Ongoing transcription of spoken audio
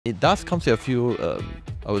It does come with a few,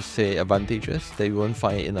 I would say, advantages that you won't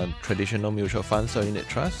find in a traditional mutual funds or unit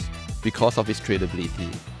trust because of its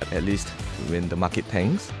tradability. At least when the market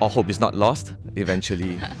tanks, all hope is not lost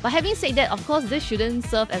eventually. But having said that, of course, this shouldn't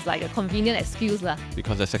serve as like a convenient excuse lah.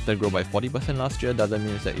 Because the sector grew by 40% last year doesn't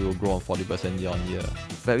mean that it will grow on 40% year on year.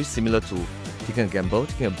 Very similar to taking a gamble,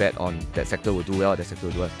 taking a bet on that sector will do well, that sector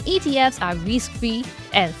will do well. ETFs are risk-free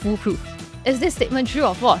and foolproof. Is this statement true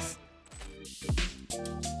or false?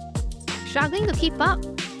 Struggling to keep up?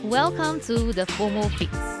 Welcome to the FOMO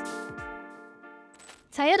Fix.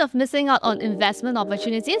 Tired of missing out on investment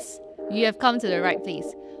opportunities? You have come to the right place.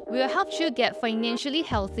 We will help you get financially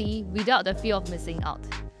healthy without the fear of missing out.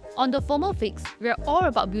 On the FOMO Fix, we're all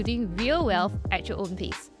about building real wealth at your own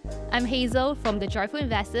pace. I'm Hazelle from the Joyful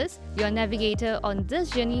Investors, your navigator on this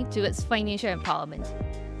journey towards financial empowerment.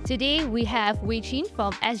 Today, we have Wei Chin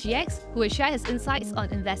from SGX, who will share his insights on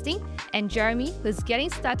investing, and Jeremy, who's getting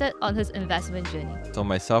started on his investment journey. So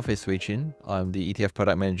myself is Wei Chin. I'm the ETF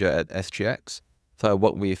product manager at SGX. So I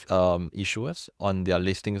work with issuers on their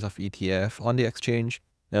listings of ETF on the exchange.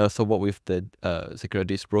 I also work with the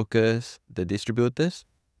securities brokers, the distributors,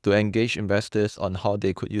 to engage investors on how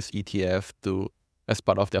they could use ETF as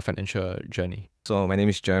part of their financial journey. So my name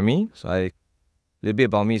is Jeremy. A little bit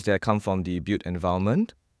about me is that I come from the built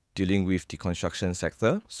environment, dealing with the construction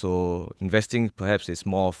sector. So investing perhaps is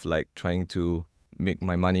more of like trying to make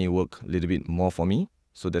my money work a little bit more for me.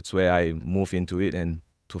 So that's where I move into it and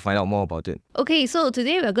to find out more about it. Okay, so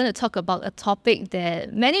today we're going to talk about a topic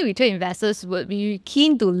that many retail investors would be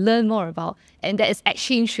keen to learn more about, and that is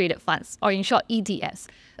exchange-traded funds, or in short, ETFs.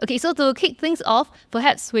 Okay, so to kick things off,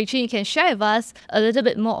 perhaps Wei Chin, you can share with us a little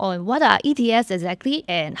bit more on what are ETFs exactly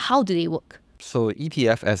and how do they work? So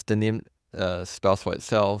ETF, as the name spells for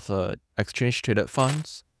itself, exchange-traded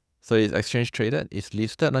funds. So it's exchange-traded, it's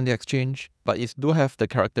listed on the exchange, but it do have the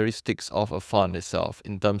characteristics of a fund itself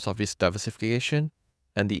in terms of its diversification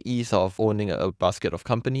and the ease of owning a basket of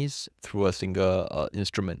companies through a single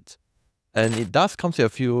instrument. And it does come with a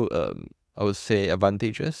few, I would say,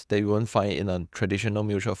 advantages that you won't find in a traditional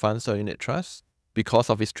mutual funds or unit trust because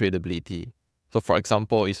of its tradability. So for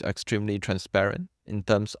example, it's extremely transparent in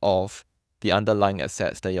terms of the underlying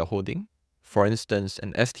assets that you're holding. For instance,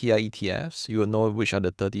 an STI ETFs, you will know which are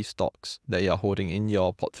the 30 stocks that you're holding in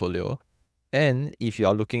your portfolio. And if you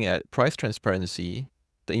are looking at price transparency,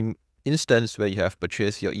 the instance where you have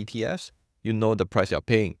purchased your ETFs, you know the price you're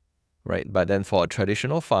paying, right? But then for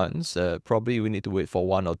traditional funds, probably we need to wait for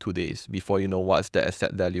 1 or 2 days before you know what's the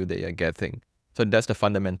asset value that you're getting. So that's the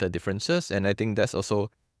fundamental differences. And I think that's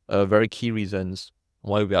also very key reasons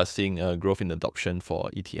why we are seeing growth in adoption for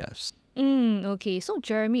ETFs. Okay, so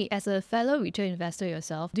Jeremy, as a fellow retail investor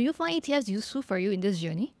yourself, do you find ETFs useful for you in this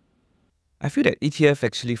journey? I feel that ETF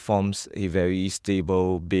actually forms a very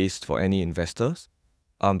stable base for any investors,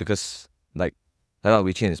 because like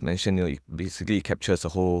Wei Chin has mentioned, it basically captures a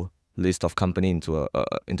whole list of companies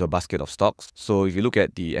into a basket of stocks. So if you look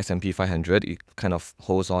at the S&P 500, it kind of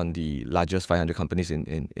holds on the largest 500 companies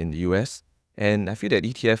in the US. And I feel that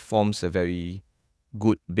ETF forms a very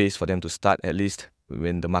good base for them to start, at least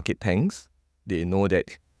when the market tanks. They know that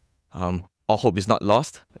all hope is not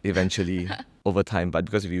lost eventually over time. But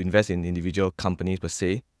because if you invest in individual companies per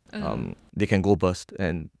se, they can go bust,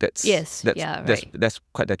 and that's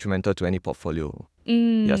quite detrimental to any portfolio.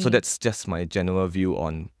 Yeah, so that's just my general view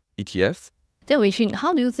on ETFs. Then Wei Chin,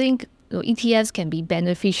 how do you think ETFs can be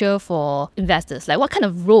beneficial for investors? Like, what kind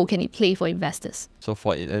of role can it play for investors? So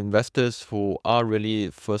for investors who are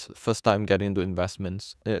really first time getting into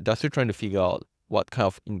investments, they're still trying to figure out what kind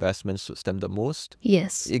of investments suits them the most.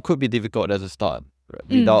 Yes. It could be difficult as a start, right,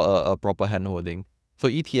 without a proper handholding. So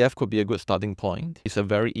ETF could be a good starting point. It's a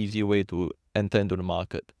very easy way to enter into the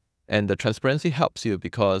market. And the transparency helps you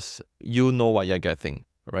because you know what you're getting,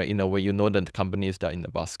 right? In a way, you know the companies that are in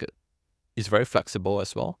the basket. It's very flexible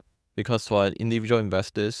as well, because for individual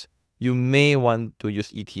investors, you may want to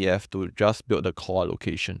use ETF to just build a core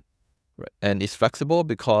allocation. Right. And it's flexible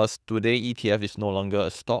because today ETF is no longer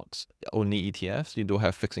stocks, only ETFs. You do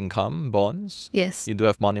have fixed income bonds. Yes. You do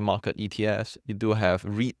have money market ETFs. You do have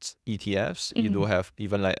REITs ETFs. You do have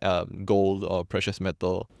even like gold or precious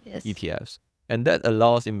metal ETFs. And that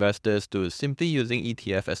allows investors to simply using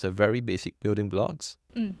ETF as a very basic building blocks.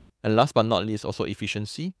 And last but not least, also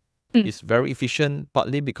efficiency. It's very efficient,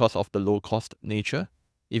 partly because of the low cost nature.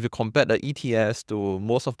 If you compare the ETFs to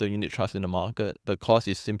most of the unit trusts in the market, the cost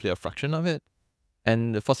is simply a fraction of it.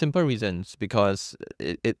 And for simple reasons, because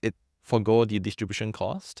it forgo the distribution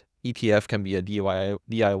cost. ETF can be a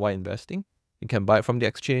DIY investing. You can buy it from the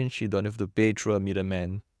exchange. You don't have to pay through a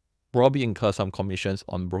middleman. Probably incur some commissions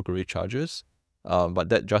on brokerage charges. but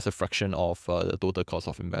that's just a fraction of the total cost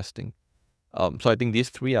of investing. So I think these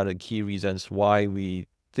three are the key reasons why we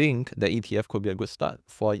think the ETF could be a good start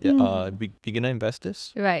for beginner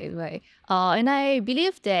investors. Right, right. And I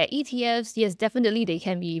believe that ETFs, yes, definitely they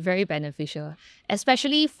can be very beneficial,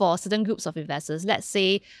 especially for certain groups of investors. Let's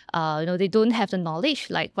say, they don't have the knowledge,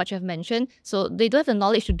 like what you have mentioned. So they don't have the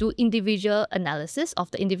knowledge to do individual analysis of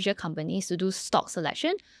the individual companies, to do stock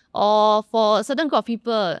selection. Or for a certain group of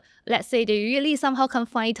people, let's say they really somehow can't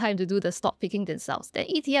find time to do the stock picking themselves, then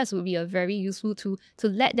ETFs would be a very useful tool to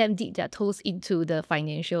let them dip their toes into the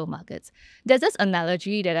financial markets. There's this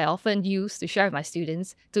analogy that I often use to share with my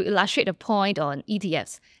students to illustrate the point on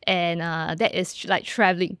ETFs, and that is like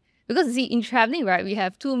traveling. Because you see, in traveling, right, we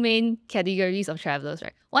have two main categories of travelers,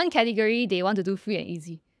 right? One category, they want to do free and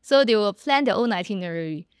easy. So they will plan their own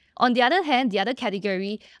itinerary. On the other hand, the other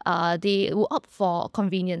category, they will opt for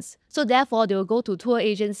convenience. So therefore, they will go to tour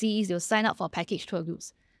agencies, they'll sign up for package tour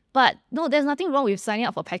groups. But no, there's nothing wrong with signing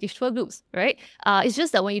up for package tour groups, right? It's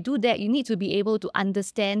just that when you do that, you need to be able to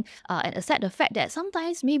understand and accept the fact that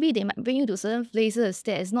sometimes maybe they might bring you to certain places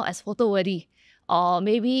that is not as photo-worthy. Or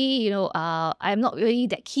maybe, I'm not really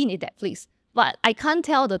that keen in that place. But I can't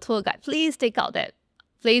tell the tour guide, please take out that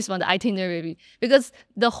place from the itinerary, because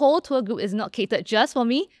the whole tour group is not catered just for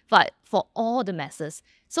me, but for all the masses.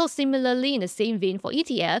 So similarly, in the same vein for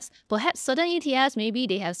ETFs, perhaps certain ETFs, maybe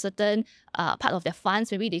they have certain part of their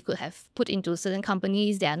funds, maybe they could have put into certain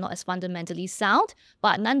companies that are not as fundamentally sound,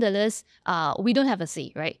 but nonetheless, we don't have a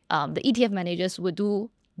say, right? The ETF managers would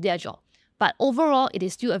do their job. But overall, it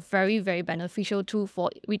is still a very, very beneficial tool for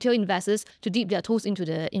retail investors to dip their toes into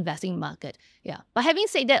the investing market. Yeah. But having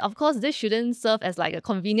said that, of course, this shouldn't serve as like a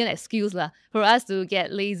convenient excuse for us to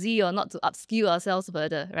get lazy or not to upskill ourselves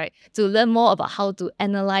further, right? To learn more about how to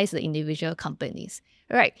analyze the individual companies.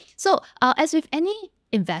 Right. So as with any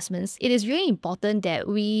investments, it is really important that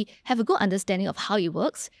we have a good understanding of how it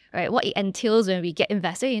works, right? What it entails when we get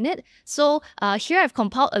invested in it. So here I've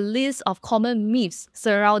compiled a list of common myths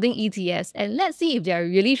surrounding ETFs, and let's see if they are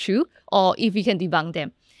really true or if we can debunk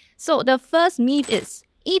them. So the first myth is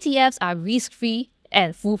ETFs are risk-free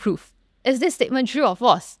and foolproof. Is this statement true or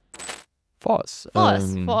false? False.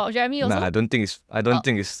 False. For Jeremy also? Nah, I don't think it's right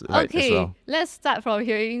as okay, well. let's start from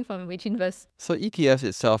hearing from Wei Chin first. So ETFs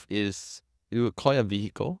itself is, you would call it a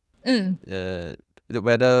vehicle.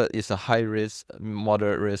 Whether it's a high risk,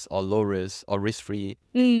 moderate risk, or low risk, or risk-free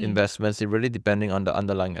investments, it really depending on the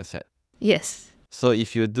underlying asset. Yes. So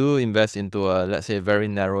if you do invest into a, let's say, very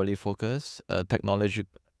narrowly focused technology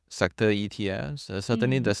sector ETFs,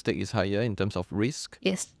 certainly the stake is higher in terms of risk.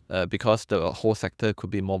 Yes. Because the whole sector could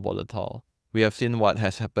be more volatile. We have seen what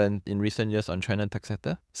has happened in recent years on China tech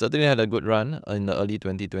sector. Certainly had a good run in the early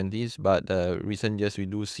 2020s, but recent years we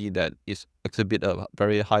do see that it's exhibit a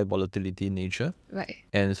very high volatility nature. Right.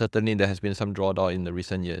 And certainly there has been some drawdown in the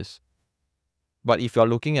recent years. But if you're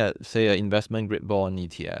looking at, say, an investment grade bond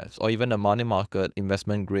ETFs or even a money market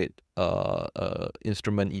investment grade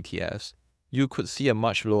instrument ETFs, you could see a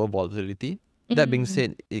much lower volatility. That being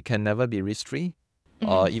said, it can never be risk-free.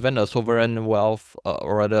 Even a sovereign wealth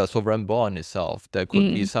or rather a sovereign bond itself, there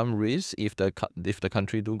could be some risk if the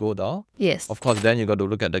country do go down. Yes. Of course, then you got to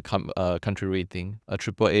look at the country rating. A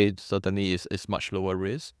AAA certainly is much lower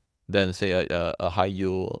risk than, say, a high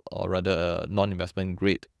yield or rather a non-investment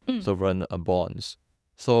grade sovereign bonds.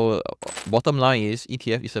 So bottom line is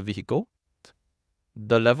ETF is a vehicle.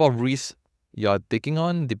 The level of risk you're taking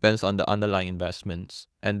on depends on the underlying investments,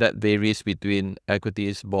 and that varies between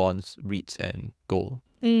equities, bonds, REITs, and gold.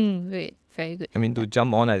 Great. Very good. I mean, to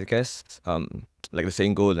jump on, I guess, like the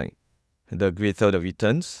saying goes, like the greater the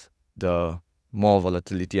returns, the more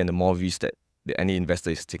volatility and the more risk that any investor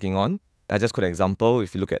is taking on. I just quote an example.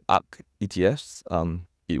 If you look at ARK ETFs,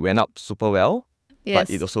 it went up super well, but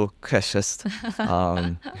it also crashes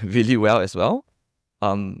really well as well.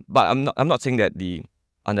 But I'm not saying that the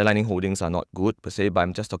underlying holdings are not good per se, but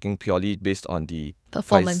I'm just talking purely based on the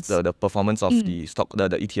performance, the performance of the stock, the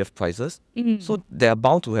ETF prices. So they are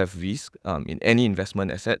bound to have risk in any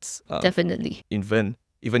investment assets. Definitely. Even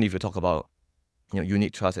if you talk about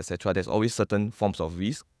unit trusts, etc., there's always certain forms of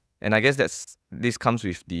risk, and I guess this comes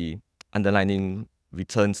with the underlying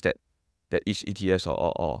returns that each ETF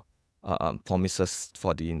or promises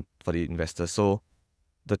for the investors. So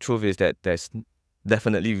the truth is that there's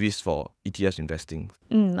definitely risk for ETFs investing.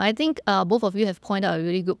 I think both of you have pointed out a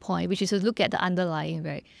really good point, which is to look at the underlying,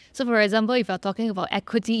 right? So for example, if you're talking about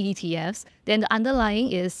equity ETFs, then the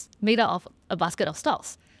underlying is made up of a basket of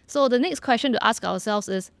stocks. So the next question to ask ourselves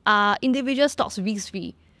is, are individual stocks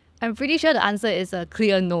risk-free? I'm pretty sure the answer is a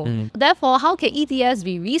clear no. Therefore, how can ETFs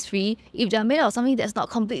be risk-free if they're made of something that's not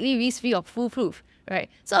completely risk-free or foolproof? Right?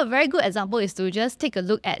 So a very good example is to just take a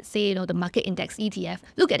look at, say, the market index ETF.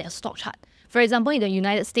 Look at their stock chart. For example, in the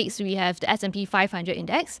United States, we have the S&P 500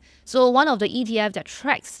 index. So one of the ETF that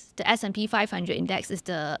tracks the S&P 500 index is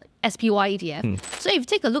the SPY ETF. So if you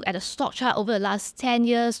take a look at the stock chart over the last 10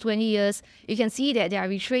 years, 20 years, you can see that there are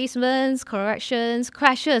retracements, corrections,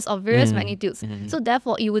 crashes of various magnitudes. So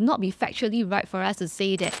therefore, it would not be factually right for us to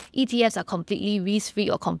say that ETFs are completely risk-free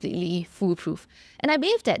or completely foolproof. And I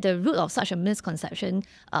believe that the root of such a misconception,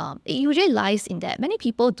 it usually lies in that many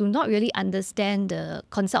people do not really understand the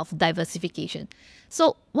concept of diversification.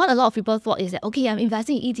 So what a lot of people thought is that, okay, I'm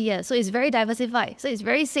investing in ETFs, so it's very diversified, so it's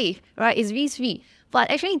very safe, right? It's risk-free. But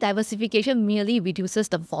actually, diversification merely reduces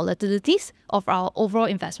the volatilities of our overall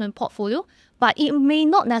investment portfolio, but it may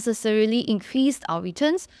not necessarily increase our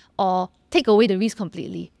returns or take away the risk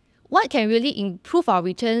completely. What can really improve our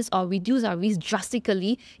returns or reduce our risk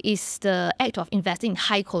drastically is the act of investing in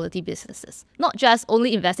high-quality businesses. Not just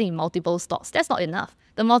only investing in multiple stocks. That's not enough.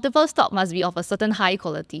 The multiple stock must be of a certain high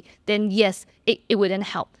quality. Then yes, it would then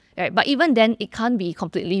help. Right? But even then, it can't be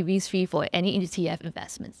completely risk-free for any ETF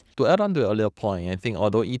investments. To add on to the earlier point, I think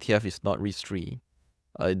although ETF is not risk-free,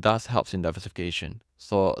 it does help in diversification.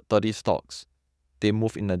 So 30 stocks, they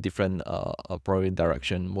move in a different probably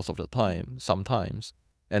direction most of the time, sometimes.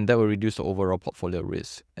 And that will reduce the overall portfolio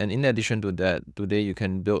risk. And in addition to that, today you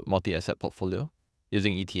can build multi-asset portfolio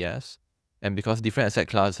using ETFs. And because different asset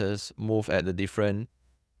classes move at a different,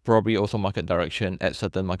 probably also market direction at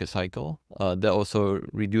certain market cycle, that also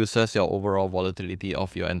reduces your overall volatility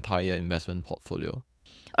of your entire investment portfolio.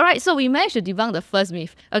 All right, so we managed to debunk the first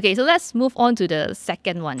myth. Okay, so let's move on to the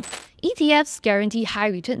second one. ETFs guarantee high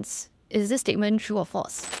returns. Is this statement true or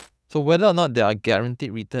false? So whether or not there are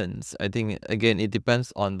guaranteed returns, I think, again, it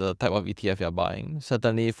depends on the type of ETF you're buying.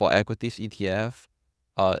 Certainly for equities ETF,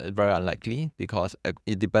 very unlikely because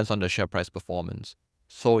it depends on the share price performance.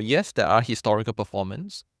 So yes, there are historical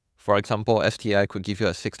performance. For example, STI could give you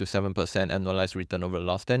a 6 to 7% annualized return over the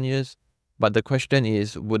last 10 years. But the question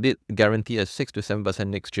is, would it guarantee a 6 to 7%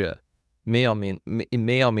 next year? It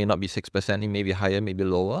may or may not be 6%, it may be higher, maybe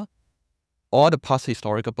lower. All the past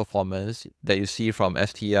historical performance that you see from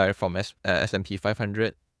STI, from S&P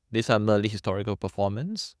 500, these are merely historical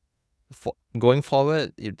performance. Going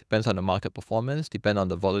forward, it depends on the market performance, depends on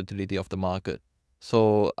the volatility of the market.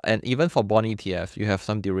 So, and even for bond ETF, you have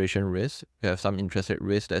some duration risk, you have some interest rate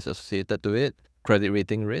risk that's associated to it, credit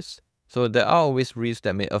rating risk. So there are always risks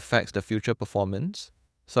that may affect the future performance.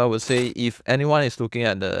 So I would say if anyone is looking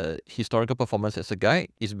at the historical performance as a guide,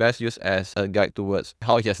 it's best used as a guide towards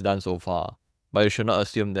how it has done so far. But you should not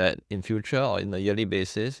assume that in future or in a yearly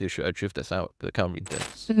basis, you should achieve the kind of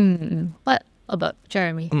returns. What about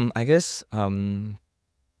Jeremy? I guess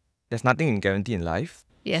there's nothing guaranteed in life.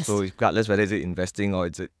 Yes. So regardless whether it's investing or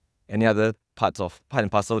it's any other part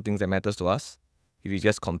and parcel things that matters to us, if you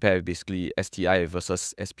just compare basically STI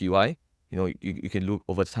versus SPY, you can look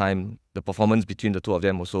over time, the performance between the two of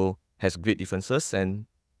them also has great differences. And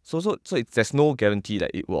so there's no guarantee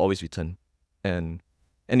that it will always return. And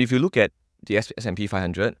if you look at the S&P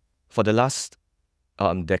 500, for the last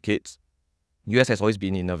decades, US has always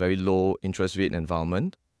been in a very low interest rate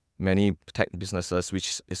environment. Many tech businesses,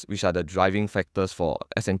 which are the driving factors for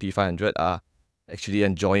S&P 500, are actually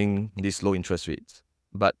enjoying these low interest rates.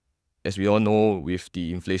 But as we all know, with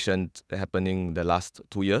the inflation happening the last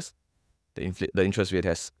 2 years, the interest rate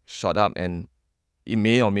has shot up, and it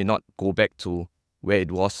may or may not go back to where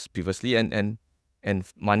it was previously, and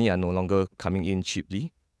money are no longer coming in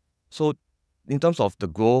cheaply. So in terms of the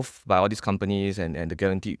growth by all these companies and the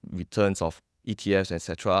guaranteed returns of ETFs,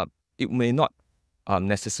 etc., it may not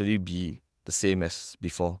necessarily be the same as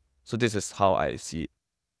before. So this is how I see it.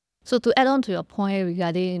 So to add on to your point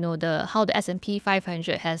regarding how the S&P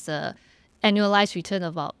 500 has a annualized return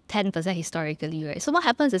of about 10% historically, right? So what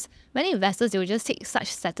happens is many investors, they will just take such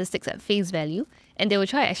statistics at face value and they will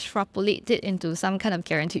try to extrapolate it into some kind of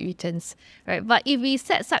guaranteed returns, right? But if we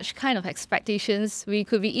set such kind of expectations, we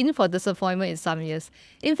could be in for disappointment in some years.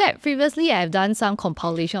 In fact, previously I've done some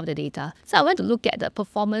compilation of the data. So I went to look at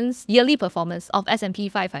the yearly performance of S&P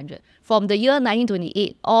 500 from the year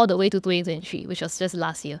 1928 all the way to 2023, which was just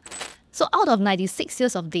last year. So out of 96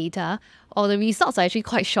 years of data, the results are actually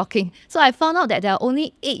quite shocking. So I found out that there are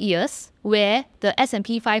only 8 years where the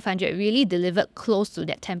S&P 500 really delivered close to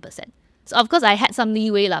that 10%. So of course I had some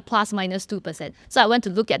leeway, plus minus 2%. So I went to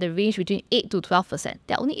look at the range between 8 to 12%.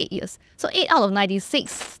 There are only 8 years. So 8 out of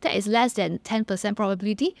 96, that is less than 10%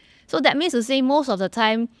 probability. So that means to say most of the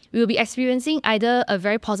time we will be experiencing either a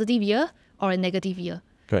very positive year or a negative year.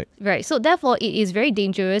 Right. Right. So therefore, it is very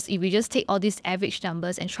dangerous if we just take all these average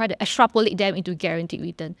numbers and try to extrapolate them into guaranteed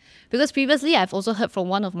return. Because previously, I've also heard from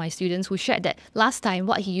one of my students who shared that last time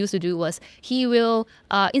what he used to do was he will,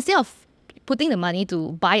 instead of putting the money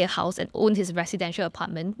to buy a house and own his residential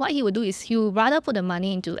apartment, what he would do is he would rather put the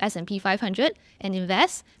money into S&P 500 and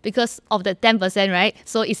invest because of the 10%, right?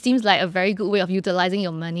 So it seems like a very good way of utilizing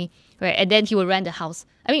your money, right? And then he will rent a house.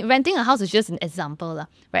 I mean, renting a house is just an example,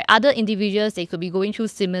 right? Other individuals, they could be going through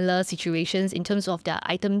similar situations in terms of their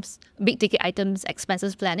items, big ticket items,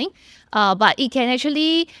 expenses planning. But it can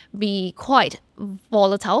actually be quite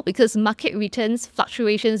volatile because market returns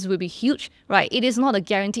fluctuations will be huge, right? It is not a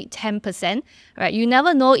guaranteed 10%, right? You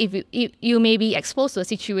never know if you may be exposed to a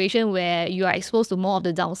situation where you are exposed to more of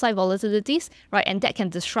the downside volatilities, right? And that can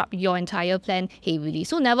disrupt your entire plan heavily.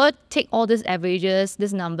 So never take all these averages,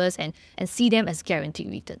 these numbers, and see them as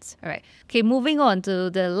guaranteed returns. All right. Okay, moving on to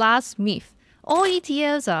the last myth. All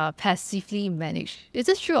ETFs are passively managed. Is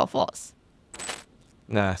this true or false?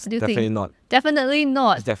 Nah, Do you definitely think? not. Definitely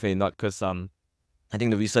not. It's definitely not because I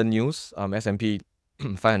think the recent news, S&P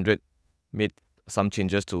 500 made some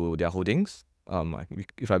changes to their holdings.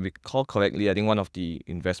 If I recall correctly, I think one of the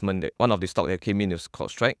stock that came in is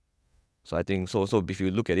called Strike. So I think so if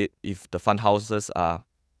you look at it, if the fund houses are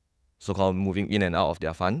so-called moving in and out of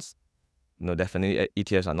their funds, no, definitely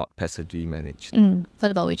ETFs are not passively managed. What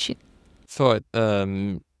about Wei Chin? So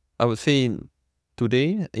I would say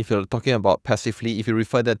today, if you're talking about passively, if you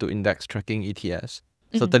refer that to index tracking ETFs,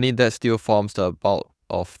 certainly that still forms the bulk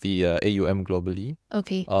of the AUM globally.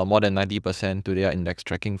 Okay. More than 90% today are index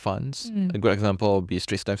tracking funds. A good example would be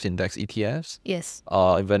Straits Times Index ETFs. Yes.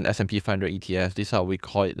 Even S&P 500 ETFs. These are we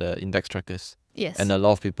call it the index trackers. Yes. And a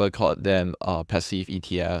lot of people call them passive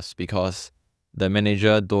ETFs because the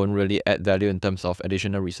manager don't really add value in terms of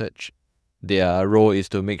additional research. Their role is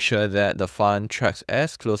to make sure that the fund tracks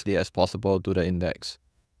as closely as possible to the index.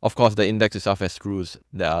 Of course, the index itself has rules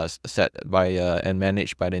that are set by and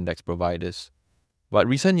managed by the index providers. But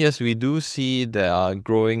recent years, we do see there are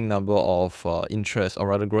growing number of interest, or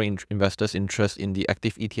rather growing investors' interest in the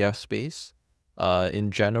active ETF space. In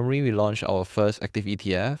January, we launched our first active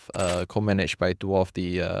ETF, co-managed by two of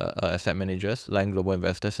the asset managers, Lion Global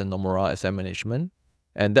Investors and Nomura Asset Management.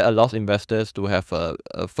 And that allows investors to have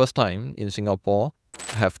a first time in Singapore,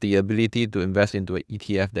 have the ability to invest into an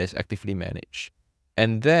ETF that is actively managed.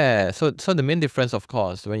 And so the main difference, of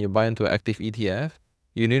course, when you buy into an active ETF,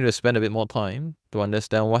 you need to spend a bit more time to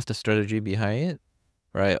understand what's the strategy behind it,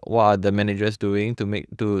 right? What are the managers doing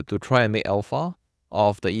to try and make alpha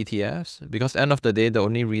of the ETFs? Because end of the day, the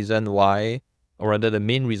only reason why, or rather the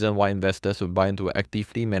main reason why investors would buy into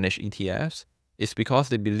actively managed ETFs is because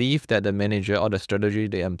they believe that the manager or the strategy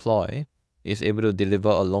they employ is able to deliver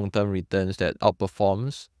a long-term returns that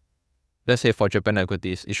outperforms. Let's say for Japan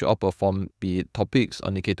equities, it should outperform the topics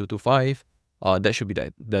on Nikkei 225. That should be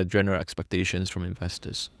the general expectations from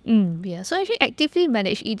investors. Yeah, so actually actively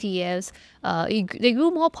managed ETFs, they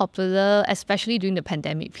grew more popular, especially during the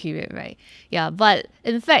pandemic period, right? Yeah, but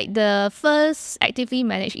in fact, the first actively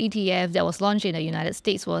managed ETF that was launched in the United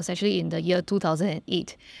States was actually in the year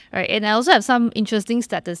 2008, right? And I also have some interesting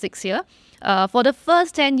statistics here. For the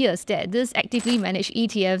first 10 years that this actively managed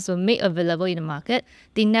ETFs were made available in the market,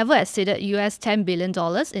 they never exceeded US $10 billion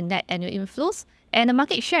in net annual inflows. And the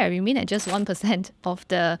market share remained at just 1% of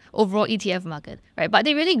the overall ETF market, right? But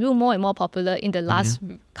they really grew more and more popular in the last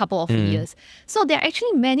couple of years. So there are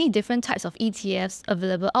actually many different types of ETFs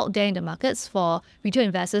available out there in the markets for retail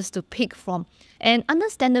investors to pick from. And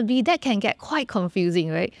understandably, that can get quite confusing,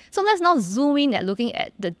 right? So let's now zoom in at looking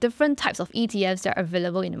at the different types of ETFs that are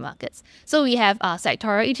available in the markets. So we have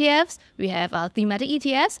sectoral ETFs, we have thematic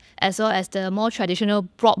ETFs, as well as the more traditional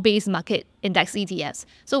broad-based market index ETFs.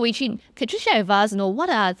 So Wei Chin, could you share with us, what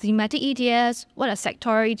are thematic ETFs, what are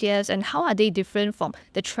sectoral ETFs, and how are they different from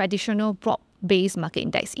the traditional broad-based market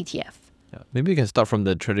index ETF? Yeah, maybe we can start from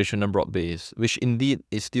the traditional broad base, which indeed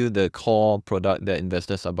is still the core product that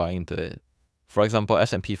investors are buying into it. For example,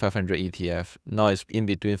 S&P 500 ETF now is in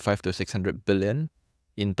between 5 to 600 billion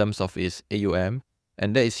in terms of its AUM,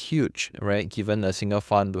 and that is huge, right? Given a single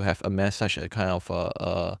fund to have amassed such a kind of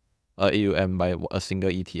AUM by a single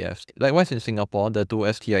ETF. Likewise in Singapore, the two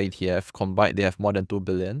STI ETF combined, they have more than 2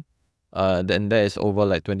 billion. Then there is over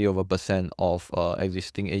 20% of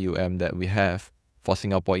existing AUM that we have for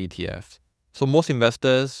Singapore ETFs. So most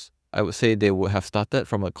investors, I would say they would have started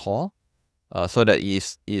from a core, so that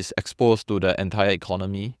it is exposed to the entire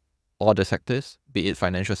economy, all the sectors, be it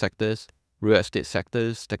financial sectors, real estate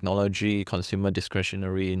sectors, technology, consumer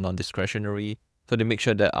discretionary, non-discretionary. So they make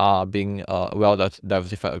sure that are being well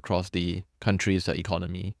diversified across the country's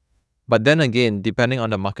economy. But then again, depending on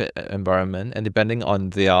the market environment and depending on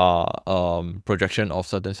their projection of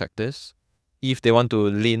certain sectors, if they want to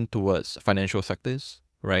lean towards financial sectors,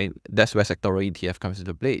 right, that's where sectoral ETF comes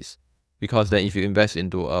into place. Because then if you invest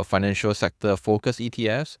into a financial sector focused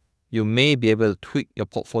ETFs, you may be able to tweak your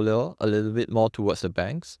portfolio a little bit more towards the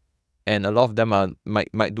banks. And a lot of them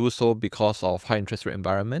might do so because of high interest rate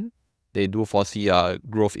environment. They do foresee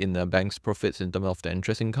growth in the bank's profits in terms of the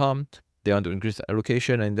interest income. They want to increase the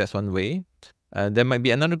allocation, and that's one way. And there might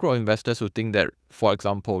be another group of investors who think that, for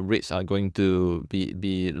example, rates are going to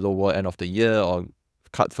be lower end of the year or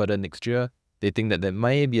cut further next year. They think that there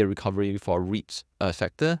may be a recovery for REITs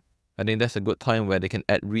sector. I think that's a good time where they can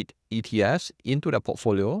add REIT ETFs into their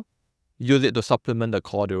portfolio, use it to supplement the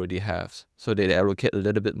core they already have, so they allocate a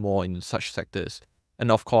little bit more in such sectors.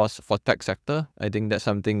 And of course, for tech sector, I think that's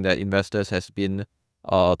something that investors has been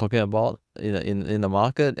talking about in the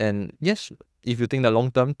market. And yes, if you think the long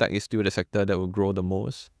term tech is still the sector that will grow the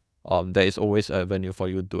most, there is always a venue for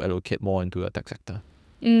you to allocate more into the tech sector.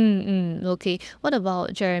 Okay. What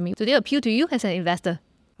about Jeremy? Do they appeal to you as an investor?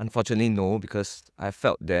 Unfortunately, no, because I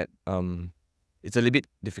felt that it's a little bit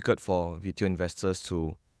difficult for retail investors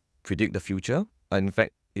to predict the future. In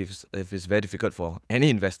fact, if it's very difficult for any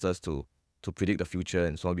investors to predict the future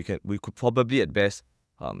and so on, we could probably at best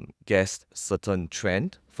guess certain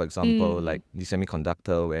trend. For example, like the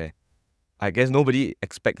semiconductor, where I guess nobody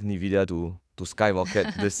expects Nvidia to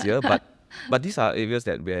skyrocket this year, but these are areas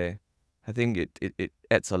that where I think it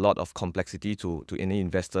adds a lot of complexity to any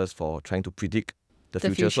investors for trying to predict the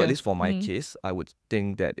future. So at least for my case, I would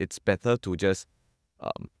think that it's better to just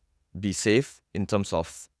be safe in terms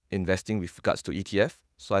of investing with regards to ETF.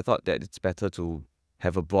 So I thought that it's better to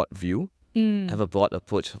have a broad view, have a broad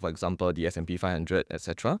approach, for example, the S&P 500,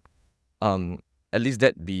 etc. At least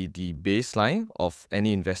that be the baseline of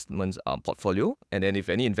any investment portfolio. And then if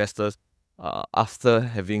any investors, after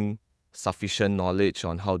having sufficient knowledge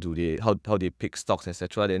on how they pick stocks,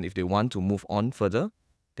 etc., then if they want to move on further,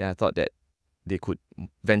 then I thought that they could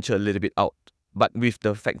venture a little bit out, but with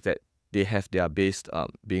the fact that they have their base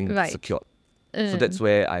being secured. So that's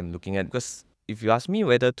where I'm looking at. Because if you ask me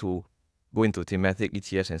whether to go into thematic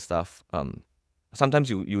ETFs and stuff, sometimes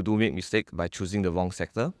you do make mistakes by choosing the wrong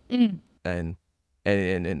sector. And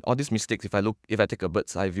all these mistakes, if I take a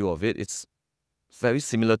bird's eye view of it, it's very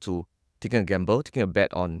similar to taking a gamble, taking a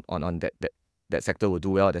bet on that sector will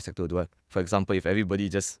do well, that sector will do well. For example, if everybody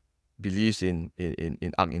just believes in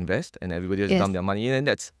ARK Invest and everybody just dump their money in, and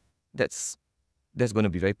that's going to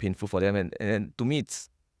be very painful for them. And to me, it's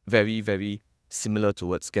very, very similar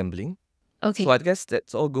towards gambling. Okay. So I guess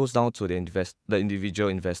that all goes down to the individual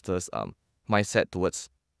investor's mindset towards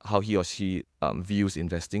how he or she views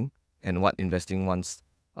investing and what investing wants,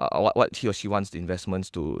 what he or she wants the investments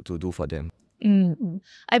to do for them.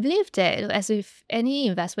 I believe that as with any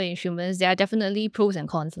investment instruments, there are definitely pros and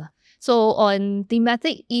cons. So on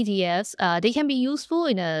thematic ETFs, they can be useful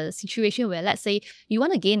in a situation where, let's say, you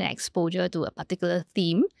want to gain exposure to a particular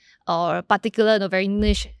theme or a particular very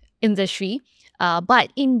niche industry,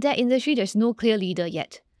 but in that industry, there's no clear leader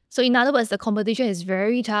yet. So in other words, the competition is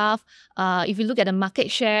very tough. If you look at the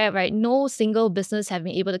market share, right, no single business have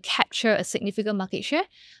been able to capture a significant market share.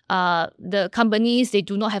 The companies, they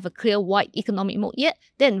do not have a clear wide economic moat yet.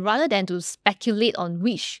 Then rather than to speculate on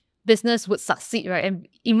which business would succeed, right, and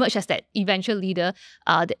emerge as that eventual leader,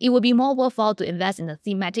 it would be more worthwhile to invest in a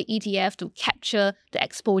thematic ETF to capture the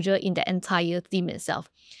exposure in the entire theme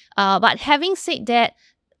itself. But having said that,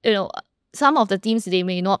 some of the themes, they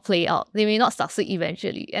may not play out. They may not succeed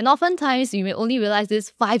eventually. And oftentimes, you may only realize this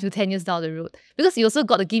 5 to 10 years down the road. Because you also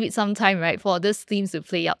got to give it some time, right, for these themes to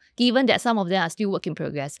play out, given that some of them are still work in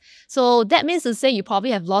progress. So that means to say you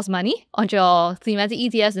probably have lost money on your thematic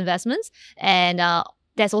ETFs investments. And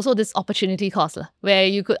there's also this opportunity cost where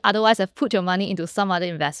you could otherwise have put your money into some other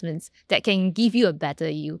investments that can give you a better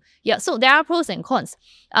yield. Yeah, so there are pros and cons.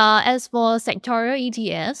 As for sectoral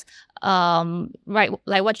ETFs, right,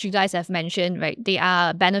 like what you guys have mentioned, right, they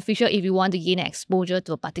are beneficial if you want to gain exposure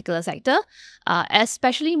to a particular sector,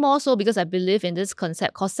 especially more so because I believe in this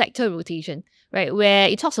concept called sector rotation, right, where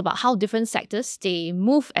it talks about how different sectors, they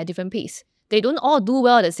move at different pace. They don't all do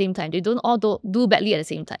well at the same time. They don't all do badly at the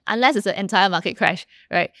same time, unless it's an entire market crash,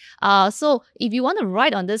 right? So if you want to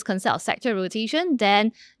ride on this concept of sector rotation,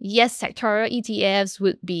 then yes, sectoral ETFs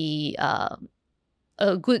would be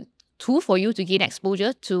a good tool for you to gain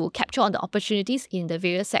exposure to capture on the opportunities in the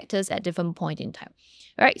various sectors at different point in time.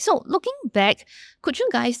 All right, so looking back, could you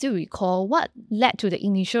guys still recall what led to the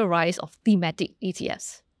initial rise of thematic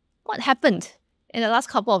ETFs? What happened in the last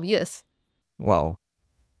couple of years? Wow.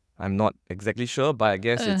 I'm not exactly sure, but I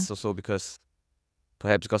guess it's also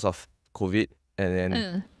perhaps because of COVID, and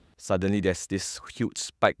then suddenly there's this huge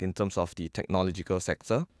spike in terms of the technological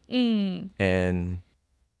sector. And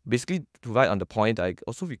basically, to write on the point,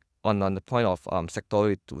 on the point of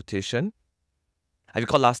sectoral rotation, I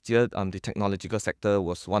recall last year the technological sector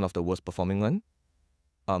was one of the worst performing one.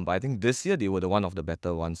 But I think this year they were one of the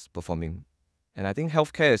better ones performing. And I think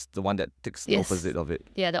healthcare is the one that takes the opposite of it.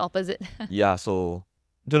 Yeah, the opposite. Yeah, so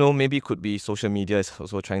don't know, maybe it could be social media is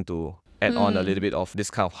also trying to add on a little bit of this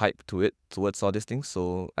kind of hype to it towards all these things.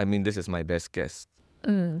 So I mean, this is my best guess.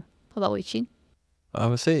 What about Wei Chin? I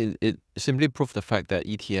would say it simply proves the fact that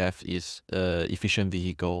ETF is an efficient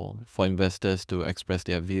vehicle for investors to express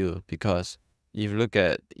their view, because if you look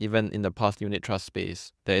at even in the past unit trust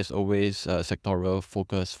space, there is always sectoral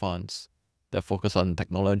focus funds that focus on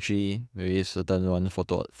technology, maybe certain ones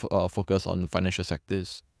focus on financial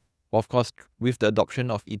sectors. Well, of course, with the adoption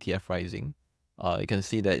of ETF rising, you can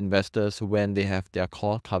see that investors, when they have their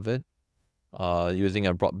core covered using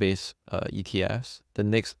a broad-based ETFs, the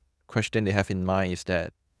next question they have in mind is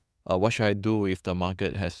that what should I do if the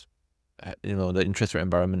market has, the interest rate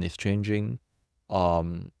environment is changing?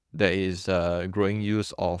 There is growing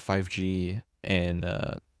use of 5G and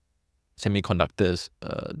semiconductors.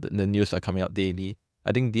 The news are coming out daily.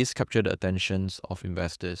 I think these capture the attentions of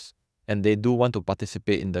investors, and they do want to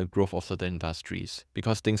participate in the growth of certain industries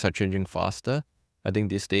because things are changing faster, I think,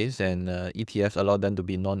 these days, and ETFs allow them to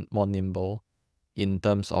be more nimble in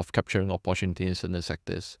terms of capturing opportunities in the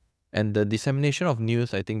sectors. And the dissemination of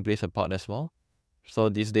news, I think, plays a part as well. So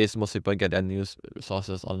these days, most people get their news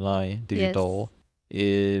sources online, digital.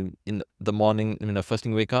 In the morning, the first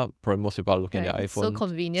thing wake up, probably most people are looking at their iPhone. So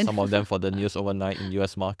convenient. Some of them for the news overnight in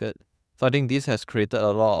US market. So I think this has created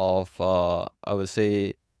a lot of, I would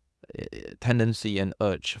say, tendency and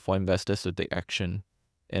urge for investors to take action.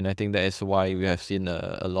 And I think that is why we have seen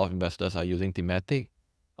a lot of investors are using Thematic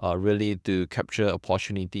really to capture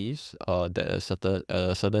opportunities that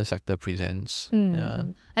a certain sector presents. Yeah.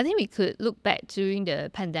 I think we could look back during the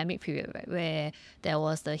pandemic period, right, where there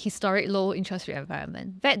was the historic low interest rate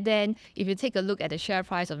environment. Back then, if you take a look at the share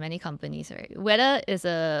price of many companies, right, whether it's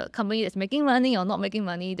a company that's making money or not making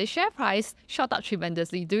money, the share price shot up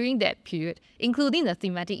tremendously during that period, including the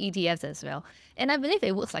thematic ETFs as well. And I believe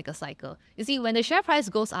it works like a cycle. You see, when the share price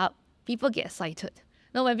goes up, people get excited.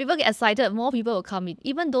 Now, when people get excited, more people will come in.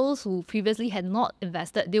 Even those who previously had not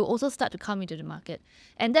invested, they will also start to come into the market.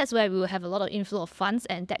 And that's where we will have a lot of inflow of funds,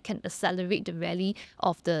 and that can accelerate the rally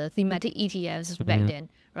of the thematic ETFs back then,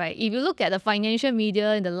 right? If you look at the financial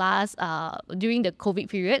media in the last, during the COVID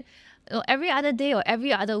period, every other day or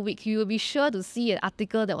every other week, you will be sure to see an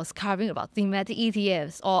article that was covering about thematic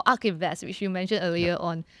ETFs or ARK Invest, which you mentioned earlier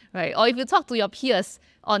on, right? Or if you talk to your peers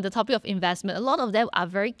on the topic of investment, a lot of them are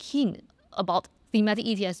very keen about thematic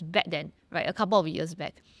ETFs back then, right, a couple of years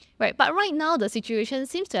back, right? But right now, the situation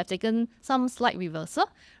seems to have taken some slight reversal,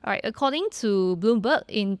 right? According to Bloomberg,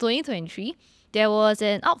 in 2023, there was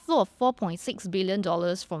an outflow of $4.6 billion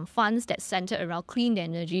from funds that centered around clean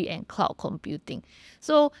energy and cloud computing.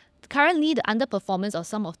 So currently, the underperformance of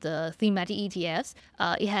some of the thematic ETFs,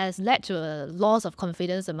 it has led to a loss of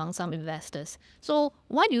confidence among some investors. So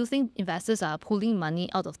why do you think investors are pulling money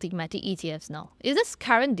out of thematic ETFs now? Is this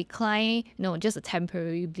current decline, just a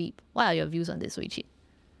temporary blip? What are your views on this, Wei Chin?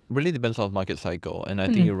 Really depends on market cycle. And I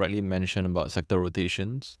think you rightly mentioned about sector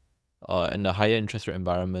rotations. In the higher interest rate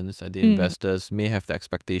environments, the investors may have the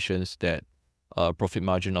expectations that profit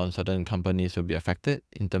margin on certain companies will be affected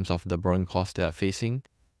in terms of the borrowing costs they are facing.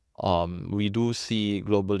 We do see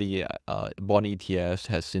globally bond ETFs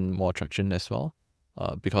has seen more traction as well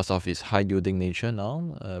because of its high yielding nature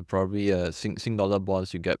now. Probably Sing dollar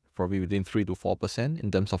bonds, you get probably within 3 to 4%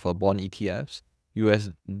 in terms of bond ETFs.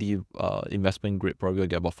 USD investment grade probably will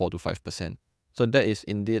get about 4 to 5%. So that is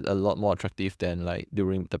indeed a lot more attractive than like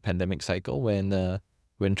during the pandemic cycle when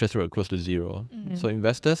interest rates were close to zero. So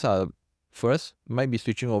investors might be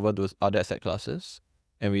switching over to other asset classes.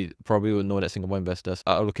 And we probably will know that Singapore investors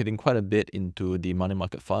are allocating quite a bit into the money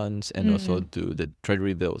market funds and also to the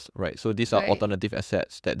treasury bills, right? So these are alternative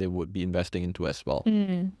assets that they would be investing into as well.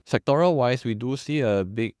 Sectoral wise, we do see a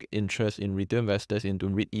big interest in retail investors into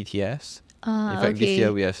REIT ETFs. In fact, this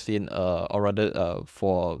year we have seen,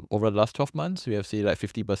 for over the last 12 months, we have seen like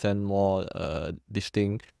 50% more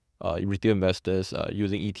distinct retail investors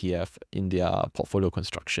using ETF in their portfolio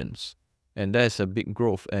constructions. And that is a big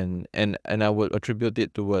growth, and I would attribute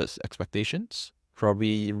it towards expectations.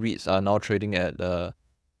 Probably REITs are now trading at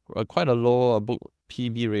quite a low book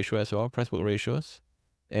PB ratio as well, price book ratios.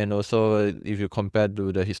 And also, if you compare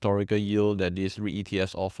to the historical yield that these REIT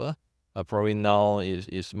ETFs offer, probably now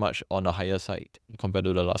is much on the higher side compared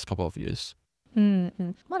to the last couple of years.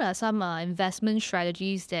 What are some investment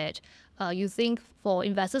strategies that you think for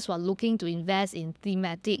investors who are looking to invest in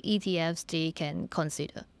thematic ETFs they can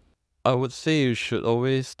consider? I would say you should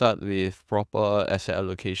always start with proper asset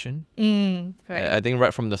allocation. Right. I think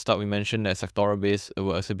right from the start we mentioned that sectoral base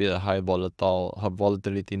will exhibit a high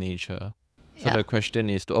volatility nature. So Yeah. the question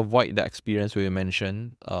is to avoid the experience we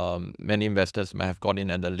mentioned. Many investors might have got in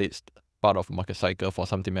at the late part of market cycle for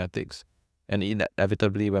some thematics, and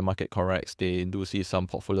inevitably when market corrects, they do see some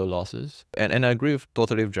portfolio losses. And I agree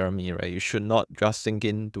totally with Jeremy, right? You should not just sink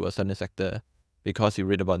into a certain sector because you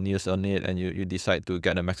read about news on it and you decide to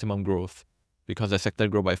get the maximum growth. Because the sector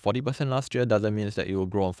grew by 40% last year doesn't mean that it will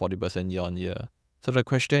grow on 40% year on year. So the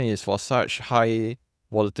question is, for such high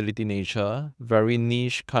volatility nature, very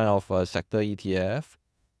niche kind of a sector ETF,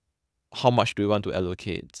 how much do you want to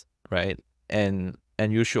allocate, right? And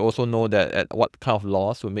you should also know that at what kind of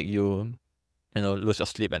loss will make you, lose your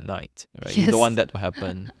sleep at night, right? You don't want that to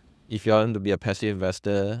happen. If you want to be a passive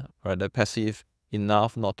investor, or the passive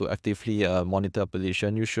enough not to actively monitor a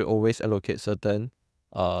position, you should always allocate certain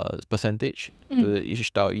percentage to each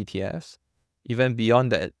style ETFs. Even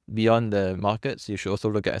beyond that, beyond the markets, you should also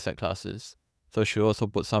look at asset classes. So you should also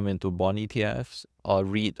put some into bond ETFs or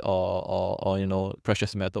REIT or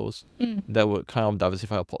precious metals. That would kind of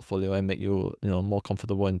diversify your portfolio and make you more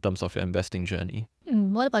comfortable in terms of your investing journey.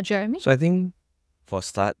 What about Jeremy? So I think for a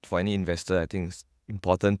start, for any investor, I think it's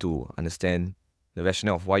important to understand the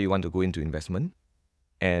rationale of why you want to go into investment,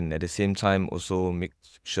 and at the same time also make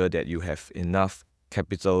sure that you have enough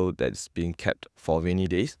capital that's being kept for rainy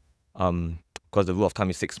days. Because the rule of thumb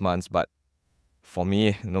is 6 months, but for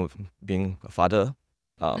me, being a father,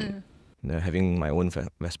 having my own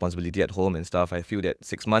responsibility at home and stuff, I feel that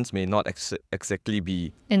 6 months may not exactly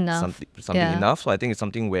be Enough. something enough. So I think it's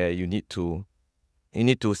something where you need to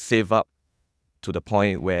save up to the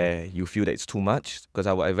point where you feel that it's too much. Because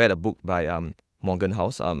I read a book by Morgan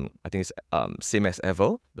House. I think it's Same as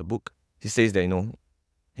Ever, the book. He says that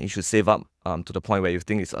you should save up to the point where you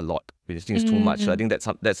think it's a lot, where you think it's too much. So I think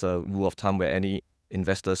that's a rule of thumb where any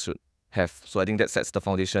investor should have. So I think that sets the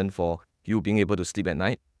foundation for you being able to sleep at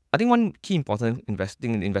night. I think one key important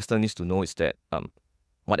investor needs to know is that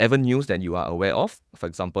whatever news that you are aware of, for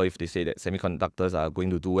example, if they say that semiconductors are going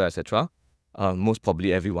to do well, etc., most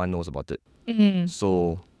probably everyone knows about it.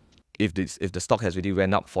 So if the stock has already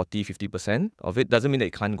went up 40-50% of it, doesn't mean that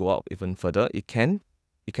it can't go up even further. It can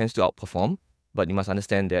still outperform, but you must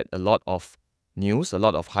understand that a lot of news, a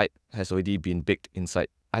lot of hype has already been baked inside.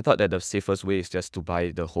 I thought that the safest way is just to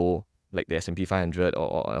buy the whole, like the S&P 500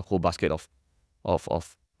 or a whole basket of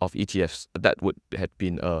ETFs. That would have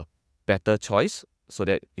been a better choice, so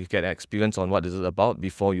that you get an experience on what is it about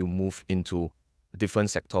before you move into different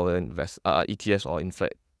sectoral ETFs or in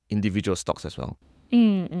fact individual stocks as well.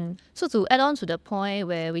 So to add on to the point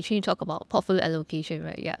where we talk about portfolio allocation,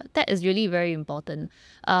 right? Yeah, that is really very important.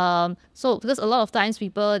 So because a lot of times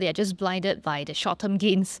people, they are just blinded by the short-term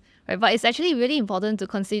gains, right? But it's actually really important to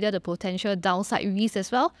consider the potential downside risk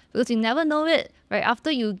as well, because you never know it, right? After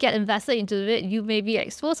you get invested into it, you may be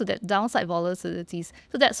exposed to that downside volatilities.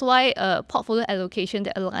 So that's why a portfolio allocation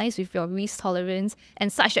that aligns with your risk tolerance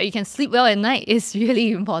and such that you can sleep well at night is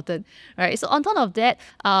really important, right? So on top of that,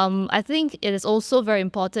 I think it is also very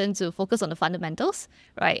important to focus on the fundamentals,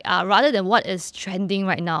 right? Rather than what is trending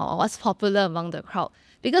right now or what's popular among the crowd.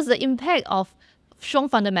 Because the impact of strong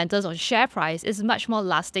fundamentals on share price is much more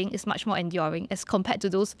lasting, is much more enduring as compared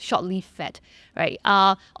to those short-lived fad, right?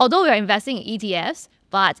 Although we are investing in ETFs,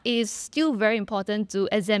 but it is still very important to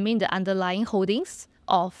examine the underlying holdings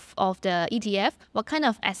of the ETF. What kind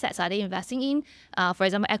of assets are they investing in? For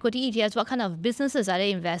example, equity ETFs, what kind of businesses are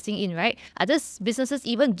they investing in, right? Are these businesses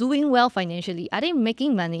even doing well financially? Are they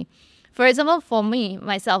making money? For example, for me,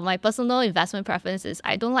 myself, my personal investment preference is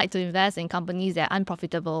I don't like to invest in companies that are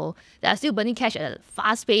unprofitable, that are still burning cash at a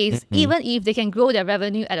fast pace, even if they can grow their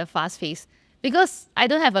revenue at a fast pace. Because I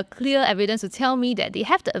don't have a clear evidence to tell me that they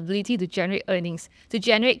have the ability to generate earnings, to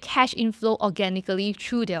generate cash inflow organically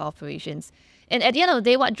through their operations. And at the end of the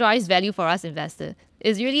day, what drives value for us investors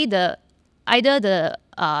is really either the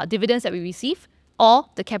dividends that we receive or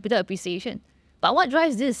the capital appreciation. But what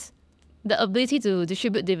drives this? The ability to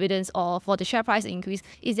distribute dividends or for the share price increase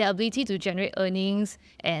is the ability to generate earnings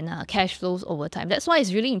and cash flows over time. That's why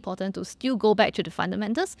it's really important to still go back to the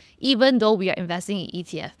fundamentals, even though we are investing in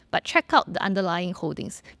ETF. But check out the underlying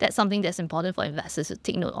holdings. That's something that's important for investors to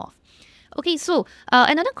take note of. Okay, so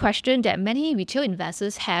another question that many retail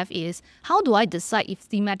investors have is, how do I decide if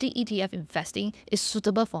thematic ETF investing is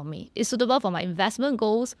suitable for me? Is suitable for my investment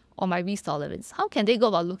goals or my risk tolerance? How can they go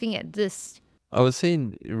about looking at this? I would say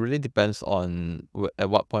it really depends on at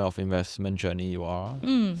what point of investment journey you are.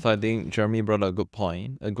 So I think Jeremy brought a good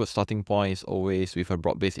point. A good starting point is always with a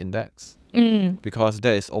broad-based index, because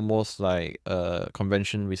that is almost like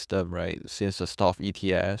convention wisdom, right? Since the start of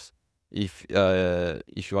ETFs, if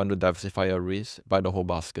you want to diversify your risk, buy the whole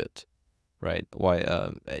basket, right?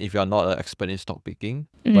 Why? If you are not an expert in stock picking,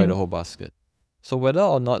 buy the whole basket. So whether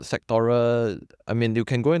or not sectoral, I mean, you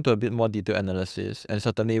can go into a bit more detailed analysis, and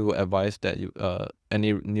certainly would advise that you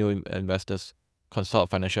any new investors consult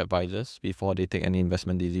financial advisors before they take any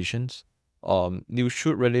investment decisions. You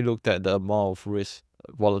should really look at the amount of risk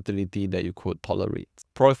volatility that you could tolerate.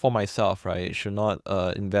 Probably for myself, right, you should not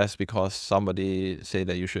invest because somebody say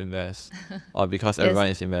that you should invest, or because everyone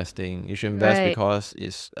is investing. You should invest because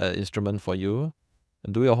it's an instrument for you.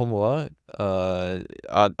 Do your homework.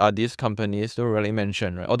 Are these companies, don't really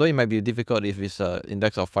mention, right? Although it might be difficult if it's an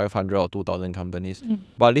index of 500 or 2,000 companies,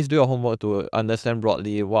 but at least do your homework to understand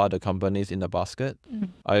broadly what are the companies in the basket.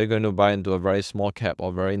 Are you going to buy into a very small cap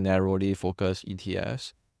or very narrowly focused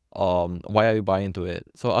ETFs? Why are you buying into it?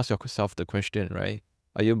 So ask yourself the question, right?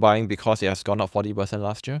 Are you buying because it has gone up 40%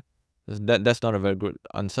 last year? That's not a very good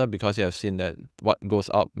answer, because you have seen that what goes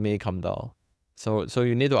up may come down. So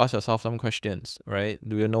you need to ask yourself some questions, right?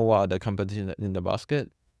 Do you know what are the companies in the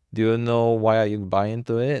basket? Do you know why are you buying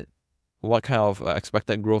into it? What kind of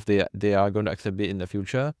expected growth they are going to exhibit in the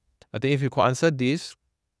future? I think if you could answer this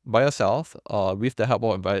by yourself, with the help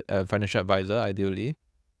of a financial advisor, ideally,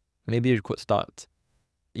 maybe you could start.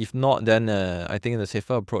 If not, then I think the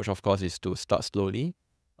safer approach, of course, is to start slowly,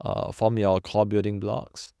 form your core building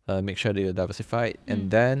blocks, make sure that you're diversified, and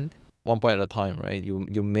then one point at a time, right?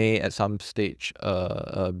 You may at some stage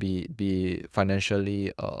be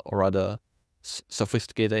financially or rather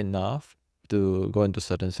sophisticated enough to go into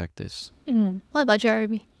certain sectors. What about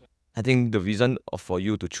Jeremy? I think the reason for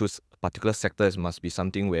you to choose particular sectors must be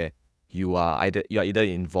something where you are either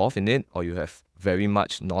involved in it or you have very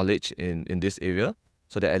much knowledge in this area,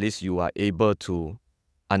 so that at least you are able to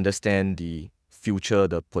understand the future,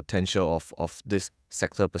 the potential of this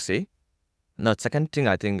sector per se. Now, the second thing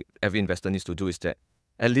I think every investor needs to do is that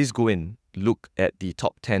at least go and look at the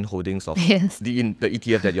top 10 holdings of the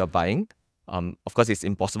ETF that you're buying. Of course, it's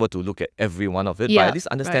impossible to look at every one of it, but at least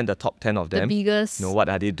understand the top 10 of them. The biggest. You know, what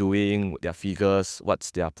are they doing, their figures,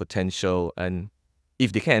 what's their potential, and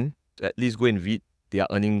if they can, at least go and read their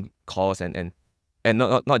earning calls and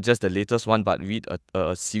not just the latest one, but read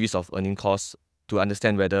a series of earning calls to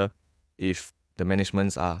understand whether if the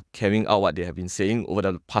managements are carrying out what they have been saying over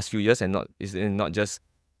the past few years and not just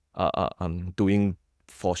doing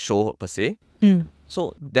for show per se.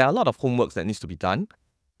 So there are a lot of homeworks that needs to be done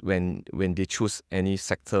when they choose any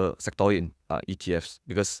sector in ETFs,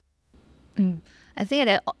 because I think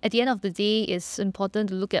that at the end of the day, it's important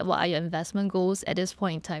to look at what are your investment goals at this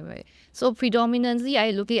point in time, right? So predominantly, are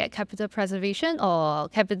you looking at capital preservation or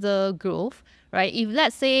capital growth, right? If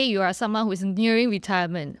let's say you are someone who is nearing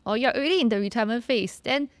retirement or you're already in the retirement phase,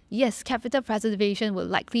 then yes, capital preservation will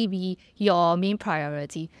likely be your main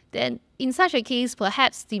priority. Then in such a case,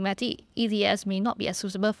 perhaps thematic ETFs may not be as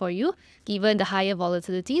suitable for you, given the higher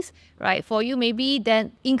volatilities, right? For you, maybe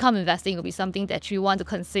then income investing will be something that you want to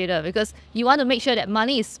consider, because you want to make sure that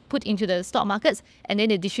money is put into the stock markets and then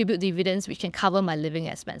they distribute dividends which can cover my living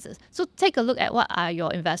expenses. So take a look at what are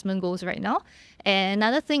your investment goals right now. And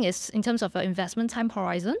another thing is in terms of your investment time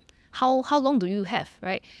horizon. How long do you have,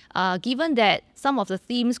 right? Given that some of the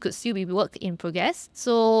themes could still be work in progress,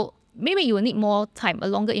 so maybe you will need more time, a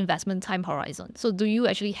longer investment time horizon. So do you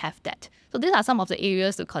actually have that? So these are some of the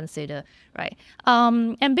areas to consider, right?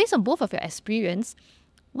 And based on both of your experience,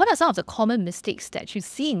 what are some of the common mistakes that you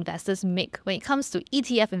see investors make when it comes to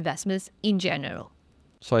ETF investments in general?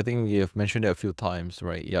 So I think we have mentioned it a few times,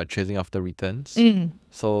 right? Yeah, chasing after returns.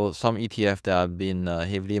 So some ETF that have been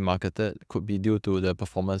heavily marketed could be due to the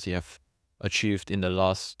performance you have achieved in the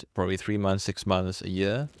last probably 3 months, 6 months, a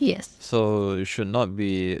year. Yes. So you should not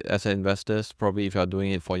be, as an investor, probably if you're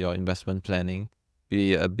doing it for your investment planning,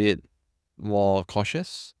 be a bit more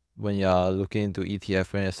cautious when you're looking into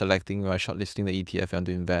ETF, when you're selecting or shortlisting the ETF you want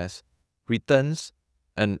to invest. Returns,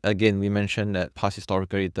 and again, we mentioned that past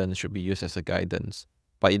historical returns should be used as a guidance,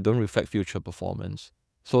 but it don't reflect future performance.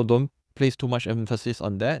 So don't place too much emphasis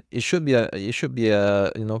on that. It should be a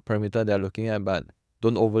parameter they're looking at, but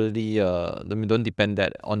don't overly don't depend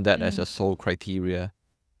on that as a sole criteria.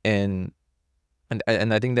 And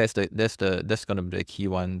I think that's gonna be the key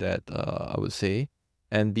one that I would say.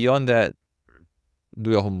 And beyond that,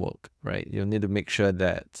 do your homework, right? You need to make sure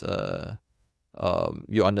that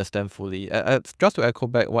you understand fully. Just to echo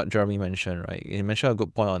back what Jeremy mentioned, right? He mentioned a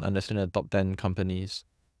good point on understanding the top 10 companies.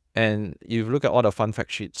 And if you look at all the fund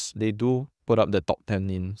fact sheets, they do put up the top 10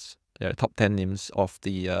 names, top 10 names of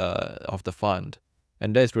the fund.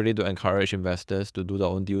 And that is really to encourage investors to do their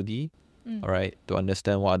own duty, all right, to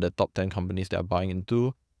understand what are the top 10 companies they are buying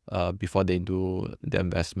into before they do the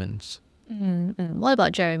investments. What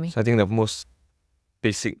about Jeremy? So I think the most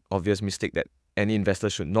basic, obvious mistake that any investor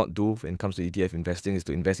should not do when it comes to ETF investing is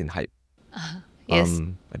to invest in hype. Yes.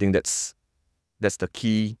 I think that's the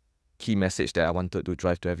key message that I wanted to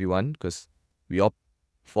drive to everyone, because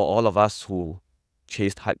for all of us who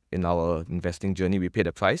chased hype in our investing journey, we paid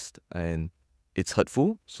the price and it's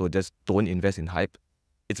hurtful. So just don't invest in hype.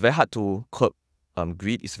 It's very hard to curb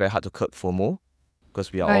greed. It's very hard to curb FOMO,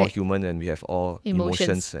 because we are all human and we have all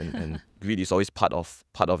emotions and greed is always part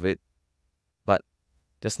of it. But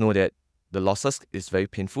just know that the losses is very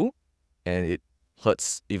painful and it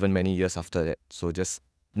hurts even many years after that. So just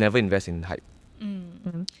never invest in hype.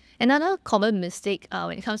 Another common mistake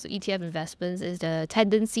when it comes to ETF investments is the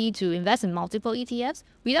tendency to invest in multiple ETFs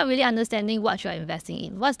without really understanding what you're investing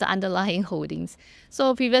in. What's the underlying holdings?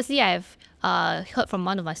 So previously, I've heard from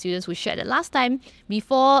one of my students who shared that last time,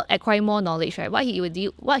 before acquiring more knowledge, right, what he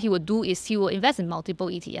would do is he will invest in multiple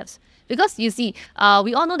ETFs. Because you see,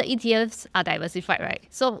 we all know that ETFs are diversified, right?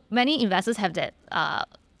 So many investors have that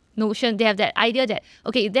notion, they have that idea that,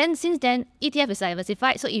 okay, then since then ETF is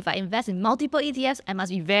diversified, so if I invest in multiple ETFs, I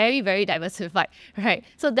must be very, very diversified, right?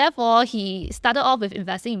 So therefore, he started off with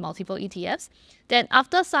investing in multiple ETFs. Then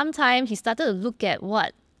after some time, he started to look at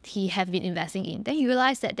what he have been investing in. Then he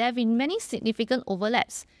realized that there have been many significant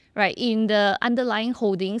overlaps, right, in the underlying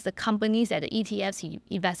holdings, the companies that the ETFs he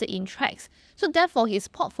invested in tracks. So therefore, his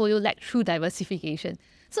portfolio lacked true diversification.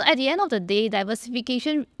 So at the end of the day,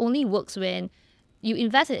 diversification only works when you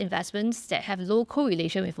invest in investments that have low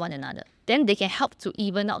correlation with one another. Then they can help to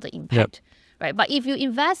even out the impact, right? But if you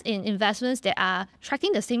invest in investments that are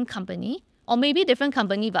tracking the same company, or maybe different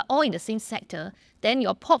company, but all in the same sector, then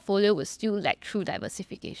your portfolio will still lack true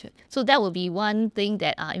diversification. So that will be one thing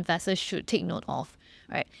that investors should take note of.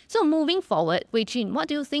 Right. So moving forward, Wei Chin, what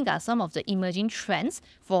do you think are some of the emerging trends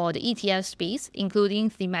for the ETF space, including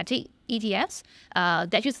thematic ETFs,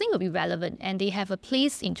 that you think will be relevant and they have a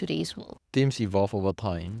place in today's world? Themes evolve over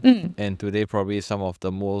time, and today probably some of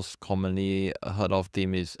the most commonly heard of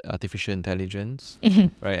theme is artificial intelligence,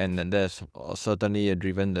 right? And then there's certainly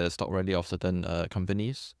driven the stock rally of certain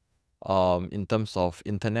companies. In terms of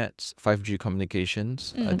internet, 5G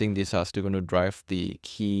communications, I think these are still going to drive the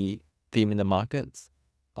key theme in the markets.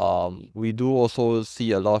 We do also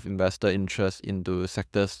see a lot of investor interest into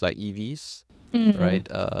sectors like EVs, right?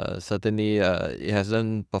 Certainly, it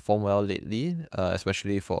hasn't performed well lately,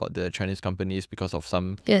 especially for the Chinese companies because of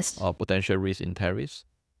some potential risk in tariffs.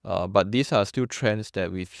 But these are still trends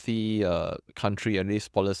that we see country, at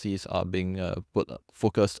least policies, are being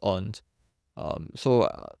focused on. So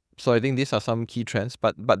I think these are some key trends.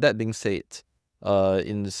 But that being said,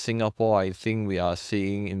 in Singapore, I think we are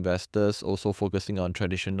seeing investors also focusing on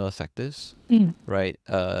traditional sectors, right?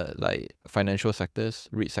 Like financial sectors,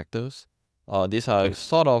 REIT sectors. These are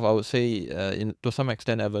sort of, I would say, to some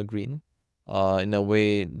extent evergreen, in a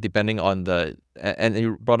way, depending on and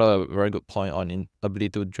you brought up a very good point on ability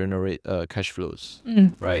to generate cash flows,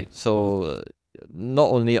 right? So not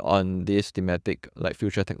only on this thematic, like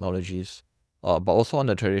future technologies, but also on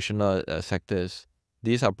the traditional sectors.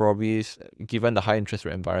 These are probably, given the high interest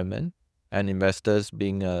rate environment and investors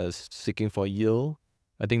being seeking for yield,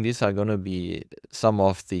 I think these are going to be some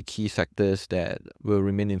of the key sectors that will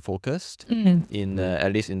remain in focus in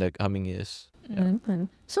at least in the coming years.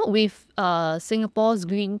 So with Singapore's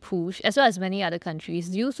green push, as well as many other countries,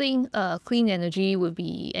 do you think clean energy would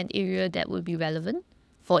be an area that would be relevant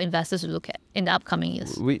for investors to look at in the upcoming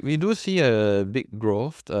years? We do see a big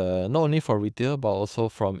growth, not only for retail, but also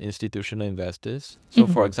from institutional investors. So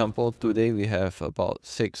for example, today we have about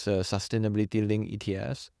 6 sustainability-linked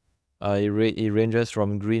ETFs. It ranges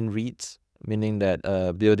from green REITs, meaning that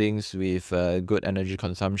buildings with good energy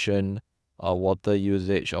consumption, water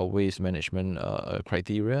usage or waste management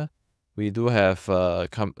criteria. We do have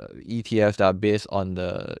ETFs that are based on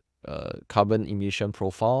the carbon emission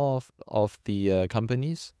profile of the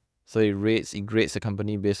companies. So it grades the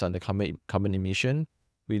company based on the carbon emission.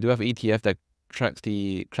 We do have ETF that tracks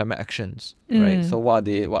the climate actions, right? So what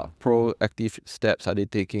proactive steps are they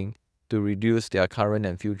taking to reduce their current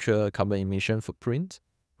and future carbon emission footprint,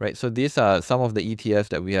 right? So these are some of the ETFs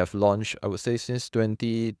that we have launched, I would say, since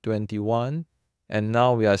 2021. And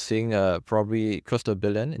now we are seeing probably close to $1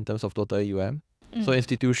 billion in terms of total AUM. So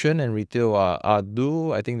institution and retail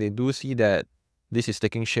I think they do see that this is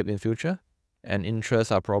taking shape in future, and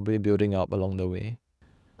interests are probably building up along the way.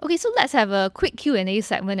 Okay, so let's have a quick Q&A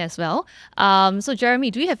segment as well. So Jeremy,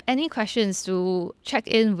 do you have any questions to check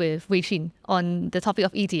in with Wei Chin on the topic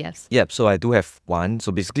of ETFs? Yep, so I do have one.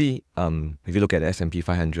 So basically, if you look at the S&P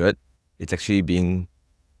 500, it's actually being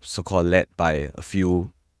so-called led by a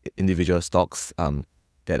few individual stocks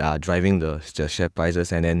that are driving the share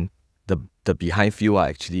prices, and then the behind few are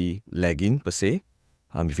actually lagging per se.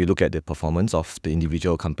 If you look at the performance of the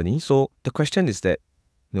individual company. So the question is that,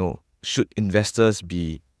 should investors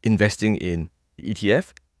be investing in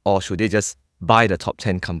ETF, or should they just buy the top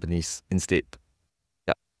 10 companies instead?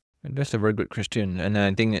 Yeah. That's a very good question. And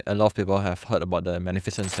I think a lot of people have heard about the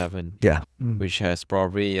Magnificent Seven, Yeah. which has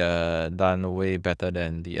probably done way better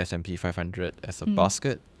than the S&P 500 as a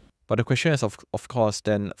basket. But the question is, of course,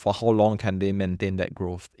 then for how long can they maintain that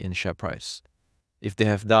growth in share price? If they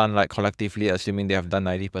have done, like collectively, assuming they have done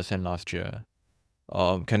 90% last year,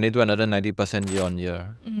 can they do another 90% year on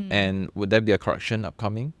year? And would there be a correction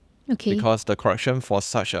upcoming? Okay. Because the correction for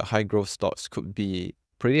such a high growth stocks could be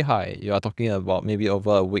pretty high. You are talking about maybe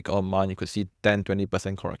over a week or a month, you could see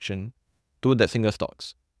 10-20% correction to that single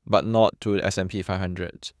stocks, but not to the S&P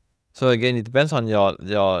 500. So again, it depends on your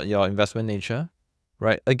investment nature,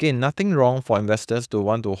 right? Again, nothing wrong for investors to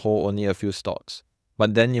want to hold only a few stocks,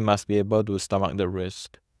 but then you must be able to stomach the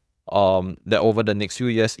risk that over the next few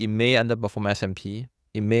years, it may underperform S&P,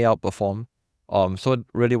 it may outperform. So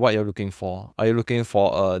really what you're looking for, are you looking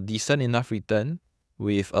for a decent enough return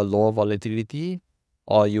with a lower volatility,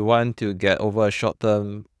 or you want to get over a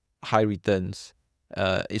short-term high returns?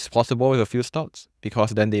 It's possible with a few stocks,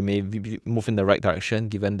 because then they may move in the right direction,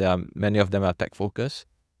 given many of them are tech focused,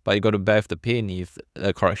 but you got to bear with the pain if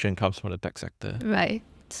a correction comes from the tech sector. Right.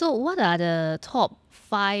 So what are the top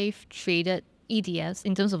 5 traded ETFs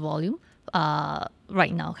in terms of volume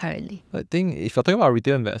right now, currently? I think if you're talking about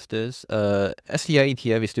retail investors, STI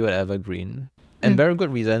ETF is still an evergreen, and very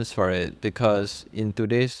good reasons for it, because in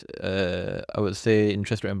today's, I would say,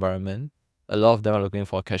 interest rate environment, a lot of them are looking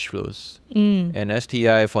for cash flows. And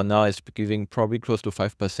STI for now is giving probably close to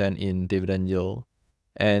 5% in dividend yield.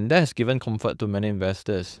 And that has given comfort to many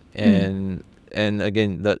investors. And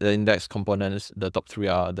again, the index components, the top 3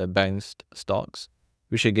 are the bank's stocks,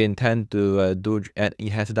 which again tend to do, and it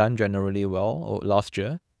has done generally well last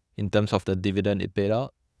year in terms of the dividend it paid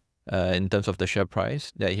out, in terms of the share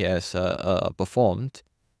price that he has performed.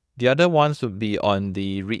 The other ones would be on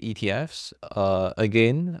the REIT ETFs.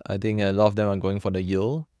 Again, I think a lot of them are going for the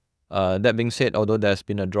yield. That being said, although there's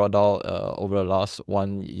been a drawdown over the last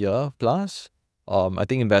 1 year plus, I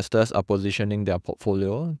think investors are positioning their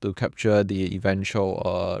portfolio to capture the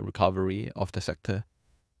eventual recovery of the sector.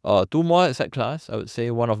 2 more asset class, I would say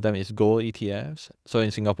one of them is gold ETFs. So in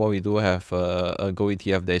Singapore, we do have a gold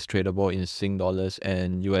ETF that is tradable in Sing dollars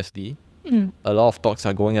and USD. A lot of talks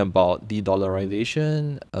are going about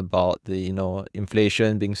de-dollarization, about the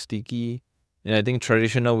inflation being sticky. And I think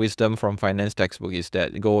traditional wisdom from finance textbook is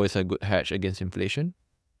that gold is a good hedge against inflation,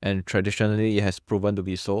 and traditionally it has proven to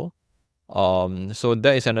be so. So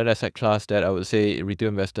that is another asset class that I would say retail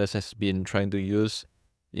investors has been trying to use,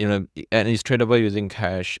 and it's tradable using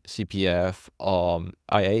cash, CPF,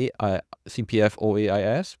 CPF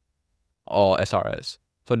OAIS, or SRS.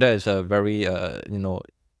 So that is a very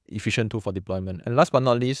efficient tool for deployment. And last but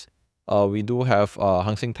not least, we do have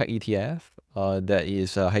Hang Seng Tech ETF that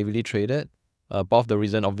is heavily traded. Part of the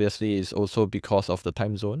reason obviously is also because of the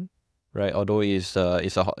time zone, right? Although it's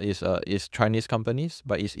Chinese companies,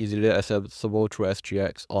 but it's easily accessible through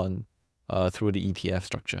SGX through the ETF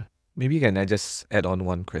structure. Maybe can I just add on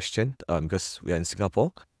one question, because we are in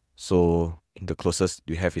Singapore, so the closest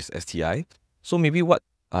we have is STI. So maybe what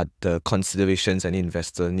are the considerations any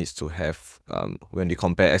investor needs to have when they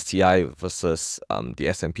compare STI versus the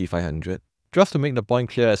S&P 500? Just to make the point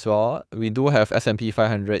clear as well, we do have S&P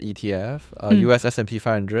 500 ETF. US S&P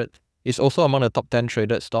 500 is also among the top 10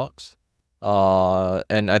 traded stocks.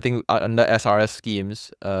 And I think under SRS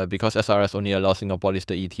schemes, because SRS only allows Singapore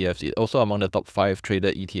listed ETFs, it's also among the top 5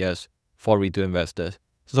 traded ETFs for retail investors.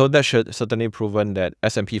 So that should certainly proven that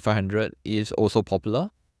S&P 500 is also popular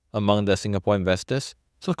among the Singapore investors.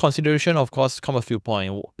 So consideration, of course, come a few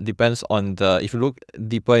points. Depends on if you look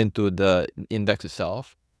deeper into the index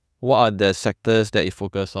itself, what are the sectors that it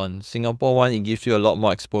focuses on? Singapore one, it gives you a lot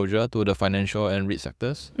more exposure to the financial and REIT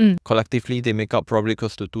sectors. Collectively, they make up probably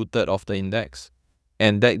close to 2/3 of the index.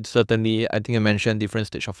 And that certainly, I think I mentioned different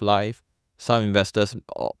stage of life. Some investors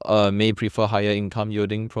may prefer higher income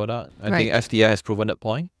yielding product. I think STI has proven that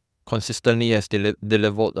point. Consistently has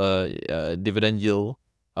delivered a dividend yield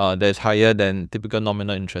that is higher than typical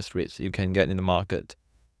nominal interest rates you can get in the market.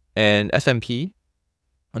 And S&P,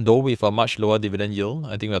 though with a much lower dividend yield,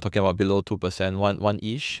 I think we're talking about below 2%,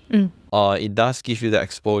 one-ish, it does give you the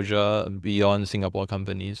exposure beyond Singapore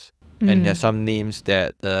companies. And there's some names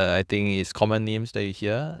that I think is common names that you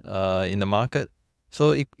hear in the market.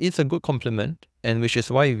 So it's a good complement, and which is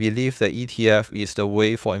why we believe that ETF is the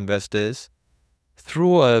way for investors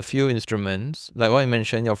through a few instruments. Like what I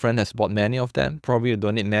mentioned, your friend has bought many of them. Probably you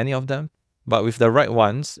don't need many of them. But with the right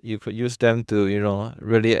ones, you could use them to,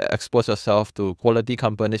 really expose yourself to quality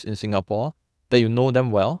companies in Singapore that you know them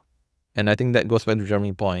well. And I think that goes back to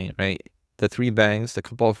Jeremy's point, right? The 3 banks, the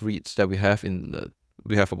couple of REITs that we have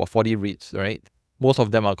we have about 40 REITs, right? Most of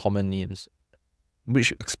them are common names,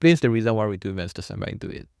 which explains the reason why we do investors and back into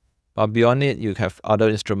it. But beyond it, you have other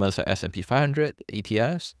instruments like S&P 500,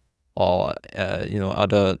 ETFs, or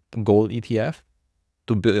other gold ETF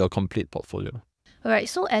to build your complete portfolio. All right,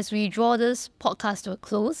 so as we draw this podcast to a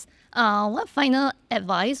close, what final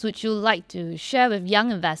advice would you like to share with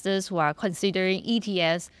young investors who are considering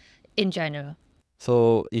ETFs in general?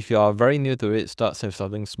 So if you are very new to it, start with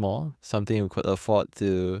something small, something you could afford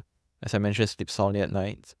to, as I mentioned, sleep soundly at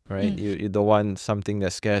night, right? You don't want something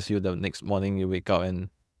that scares you the next morning you wake up and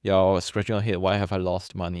you're scratching your head, why have I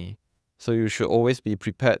lost money? So you should always be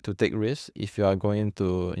prepared to take risks if you are going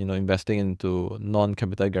to, investing into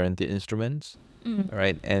non-capital guaranteed instruments,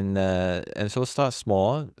 right? And so start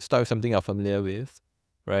small, start with something you're familiar with,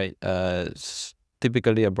 right?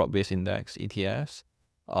 Typically a broad-based index, ETFs.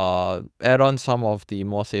 Add on some of the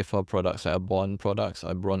more safer products like bond products,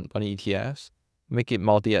 bond ETFs. Make it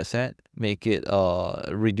multi-asset, make it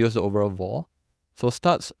reduce the overall vol. So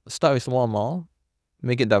start with small amount,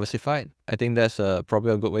 make it diversified. I think that's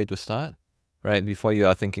probably a good way to start, right? Before you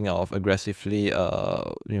are thinking of aggressively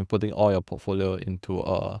putting all your portfolio into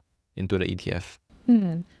the ETF.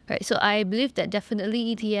 Right. So I believe that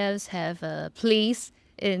definitely ETFs have a place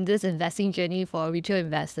in this investing journey for retail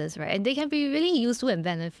investors, right? And they can be really useful and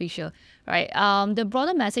beneficial, right? The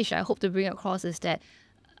broader message I hope to bring across is that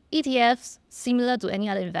ETFs, similar to any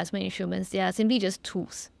other investment instruments, they are simply just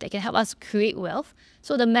tools that can help us create wealth.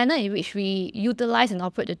 So the manner in which we utilize and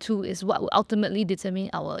operate the tool is what will ultimately determine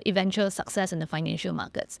our eventual success in the financial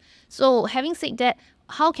markets. So having said that,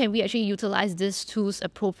 how can we actually utilize these tools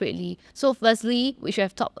appropriately? So firstly, which we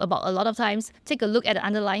have talked about a lot of times, take a look at the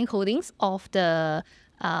underlying holdings of the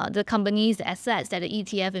companies, the assets that the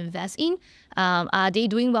ETF invests in. Are they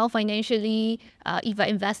doing well financially? If you're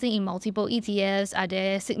investing in multiple ETFs, are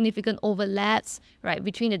there significant overlaps, right,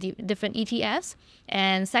 between the different ETFs?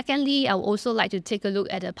 And secondly, I would also like to take a look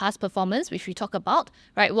at the past performance, which we talk about,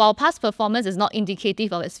 right? While past performance is not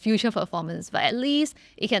indicative of its future performance, but at least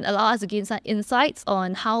it can allow us to gain some insights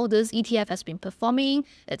on how this ETF has been performing,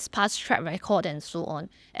 its past track record, and so on.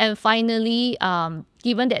 And finally,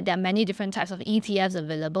 given that there are many different types of ETFs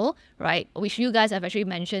available, right, which you guys have actually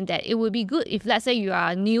mentioned that it would be good if, let's say, you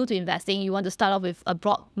are new to investing, you want to start off with a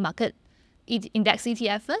broad market index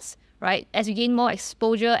ETF first, right? As you gain more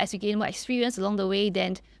exposure, as you gain more experience along the way,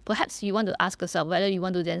 then perhaps you want to ask yourself whether you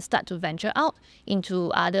want to then start to venture out into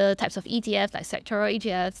other types of ETFs like sectoral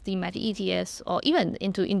ETFs, thematic ETFs, or even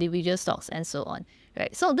into individual stocks and so on.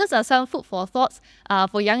 Right. So these are some food for thoughts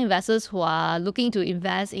for young investors who are looking to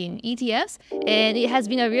invest in ETFs. And it has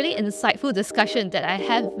been a really insightful discussion that I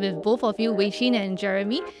have with both of you, Wei Chin and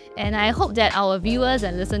Jeremy. And I hope that our viewers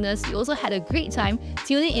and listeners, you also had a great time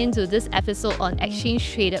tuning into this episode on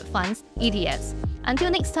exchange-traded funds, ETFs.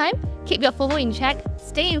 Until next time, keep your FOMO in check,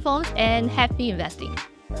 stay informed, and happy investing.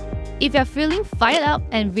 If you're feeling fired up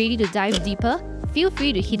and ready to dive deeper, feel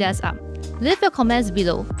free to hit us up. Leave your comments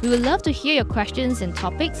below. We would love to hear your questions and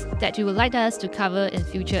topics that you would like us to cover in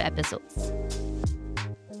future episodes.